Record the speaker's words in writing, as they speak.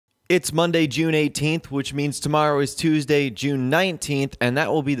It's Monday, June 18th, which means tomorrow is Tuesday, June 19th, and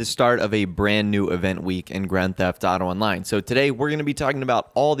that will be the start of a brand new event week in Grand Theft Auto Online. So today we're going to be talking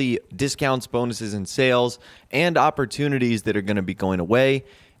about all the discounts, bonuses, and sales and opportunities that are going to be going away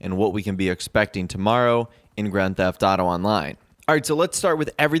and what we can be expecting tomorrow in Grand Theft Auto Online. All right, so let's start with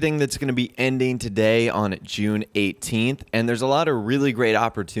everything that's going to be ending today on June 18th, and there's a lot of really great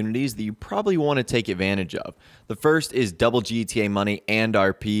opportunities that you probably want to take advantage of. The first is double GTA money and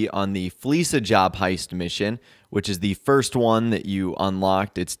RP on the Fleece a Job heist mission, which is the first one that you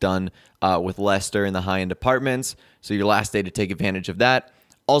unlocked. It's done with Lester in the high-end apartments, so your last day to take advantage of that.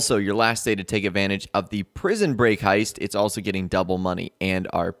 Also, your last day to take advantage of the prison break heist, it's also getting double money and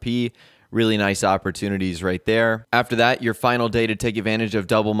RP. Really nice opportunities right there. After that, your final day to take advantage of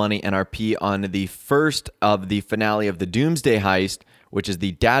double money and RP on the first of the finale of the Doomsday heist, which is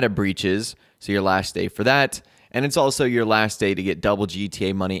the data breaches. So your last day for that. And it's also your last day to get double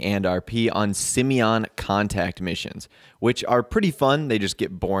GTA money and RP on Simeon contact missions, which are pretty fun. They just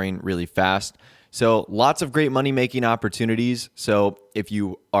get boring really fast. So lots of great money-making opportunities. So if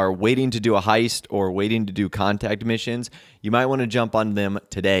you are waiting to do a heist or waiting to do contact missions, you might want to jump on them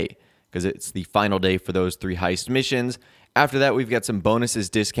today, because it's the final day for those 3 heist missions. After that, we've got some bonuses,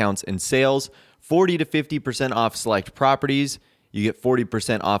 discounts, and sales. 40 to 50% off select properties. You get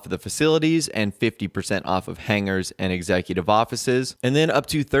 40% off of the facilities and 50% off of hangars and executive offices. And then up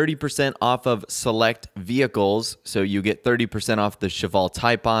to 30% off of select vehicles. So you get 30% off the Cheval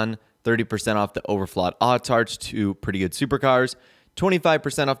Typon, 30% off the Overflot Autarch, 2 pretty good supercars,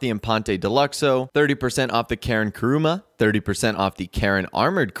 25% off the Impante Deluxo, 30% off the Karen Kuruma, 30% off the Karen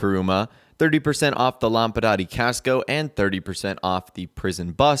Armored Kuruma, 30% off the Lampadati Casco, and 30% off the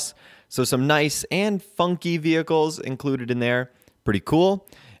Prison Bus. So some nice and funky vehicles included in there. Pretty cool.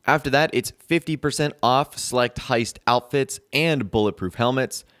 After that, it's 50% off select heist outfits and bulletproof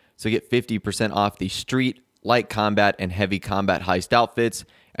helmets. So get 50% off the street, light combat, and heavy combat heist outfits,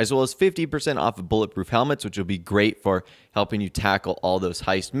 as well as 50% off of bulletproof helmets, which will be great for helping you tackle all those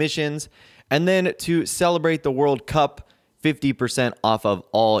heist missions. And then to celebrate the World Cup, 50% off of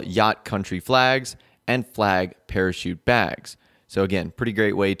all yacht country flags and flag parachute bags. So again, pretty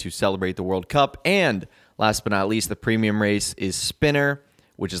great way to celebrate the World Cup. And last but not least, the premium race is Spinner,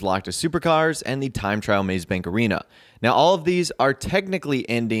 which is locked to supercars, and the time trial Maze Bank Arena. Now, all of these are technically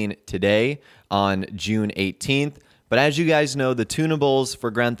ending today on June 18th. But as you guys know, the tunables for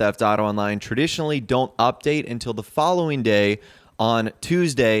Grand Theft Auto Online traditionally don't update until the following day on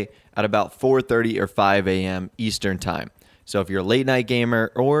Tuesday at about 4:30 or 5 a.m. Eastern Time. So if you're a late night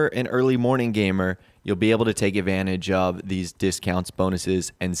gamer or an early morning gamer, you'll be able to take advantage of these discounts,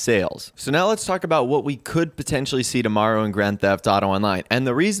 bonuses, and sales. So now let's talk about what we could potentially see tomorrow in Grand Theft Auto Online. And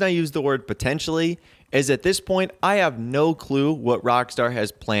the reason I use the word potentially is at this point, I have no clue what Rockstar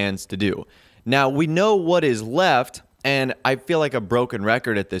has plans to do. Now, we know what is left, and I feel like a broken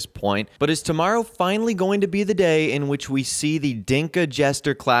record at this point, but is tomorrow finally going to be the day in which we see the Dinka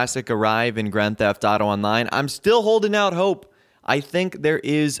Jester Classic arrive in Grand Theft Auto Online? I'm still holding out hope. I think there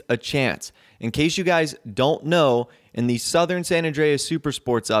is a chance. In case you guys don't know, in the Southern San Andreas Super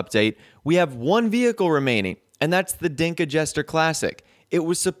Sports update, we have 1 vehicle remaining, and that's the Dinka Jester Classic. It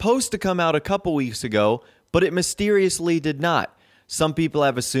was supposed to come out a couple weeks ago, but it mysteriously did not. Some people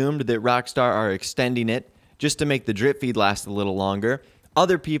have assumed that Rockstar are extending it just to make the drip feed last a little longer.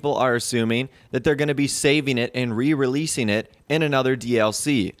 Other people are assuming that they're going to be saving it and re-releasing it in another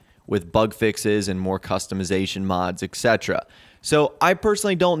DLC with bug fixes and more customization mods, etc. So I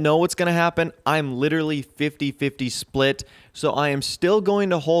personally don't know what's going to happen. I'm literally 50-50 split. So I am still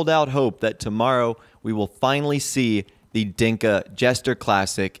going to hold out hope that tomorrow we will finally see the Dinka Jester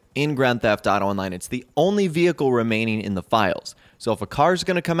Classic in Grand Theft Auto Online. It's the only vehicle remaining in the files. So if a car is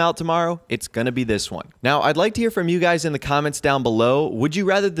going to come out tomorrow, it's going to be this one. Now, I'd like to hear from you guys in the comments down below. Would you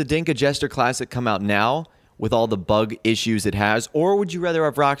rather the Dinka Jester Classic come out now with all the bug issues it has, or would you rather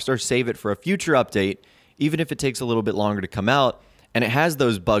have Rockstar save it for a future update, even if it takes a little bit longer to come out, and it has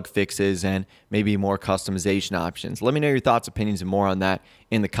those bug fixes and maybe more customization options? Let me know your thoughts, opinions, and more on that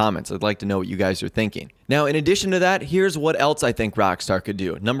in the comments. I'd like to know what you guys are thinking. Now, in addition to that, here's what else I think Rockstar could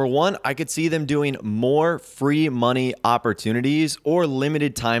do. Number 1, I could see them doing more free money opportunities or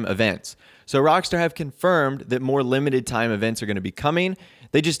limited time events. So Rockstar have confirmed that more limited time events are going to be coming.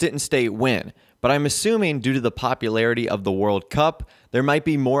 They just didn't state when. But I'm assuming due to the popularity of the World Cup, there might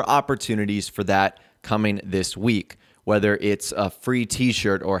be more opportunities for that coming this week. Whether it's a free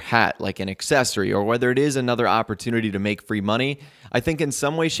t-shirt or hat, like an accessory, or whether it is another opportunity to make free money, I think in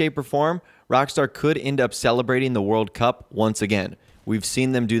some way, shape, or form, Rockstar could end up celebrating the World Cup once again. We've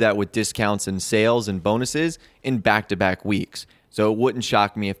seen them do that with discounts and sales and bonuses in back-to-back weeks. So it wouldn't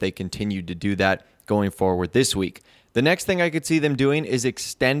shock me if they continued to do that going forward this week. The next thing I could see them doing is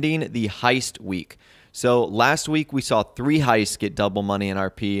extending the heist week. So last week we saw 3 heists get double money in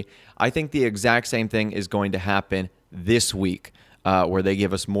RP. I think the exact same thing is going to happen this week, where they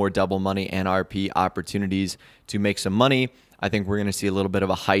give us more double money and RP opportunities to make some money. I think we're going to see a little bit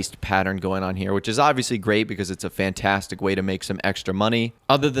of a heist pattern going on here, which is obviously great because it's a fantastic way to make some extra money.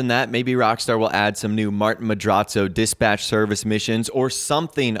 Other than that, maybe Rockstar will add some new Martin Madrazo dispatch service missions or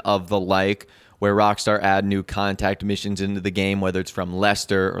something of the like, where Rockstar add new contact missions into the game, whether it's from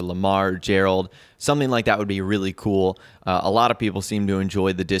Lester or Lamar or Gerald. Something like that would be really cool. A lot of people seem to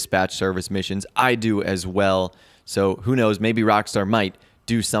enjoy the dispatch service missions. I do as well. So who knows, maybe Rockstar might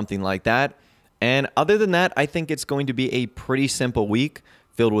do something like that. And other than that, I think it's going to be a pretty simple week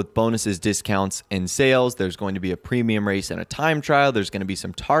filled with bonuses, discounts, and sales. There's going to be a premium race and a time trial. There's going to be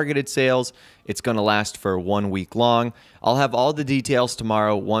some targeted sales. It's going to last for 1 week long. I'll have all the details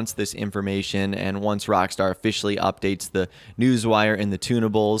tomorrow once this information and once Rockstar officially updates the Newswire and the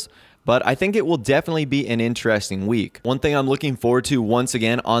tunables. But I think it will definitely be an interesting week. One thing I'm looking forward to once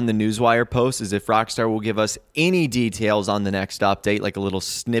again on the Newswire post is if Rockstar will give us any details on the next update, like a little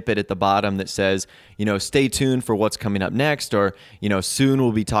snippet at the bottom that says, you know, stay tuned for what's coming up next, or, you know, soon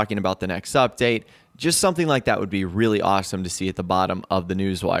we'll be talking about the next update. Just something like that would be really awesome to see at the bottom of the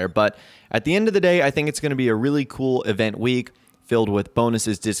Newswire. But at the end of the day, I think it's going to be a really cool event week, filled with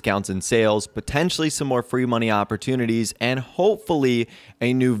bonuses, discounts, and sales, potentially some more free money opportunities, and hopefully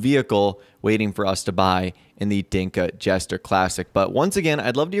a new vehicle waiting for us to buy in the Dinka Jester Classic. But once again,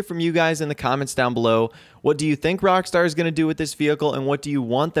 I'd love to hear from you guys in the comments down below. What do you think Rockstar is going to do with this vehicle, and what do you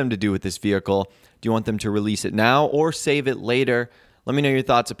want them to do with this vehicle? Do you want them to release it now or save it later? Let me know your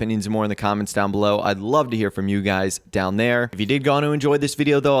thoughts, opinions, and more in the comments down below. I'd love to hear from you guys down there. If you did go on to enjoy this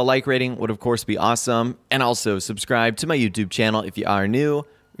video, though, a like rating would, of course, be awesome. And also, subscribe to my YouTube channel if you are new.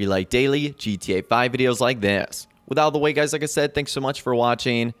 We like daily GTA 5 videos like this. With all the way, guys, like I said, thanks so much for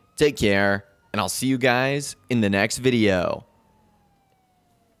watching. Take care, and I'll see you guys in the next video.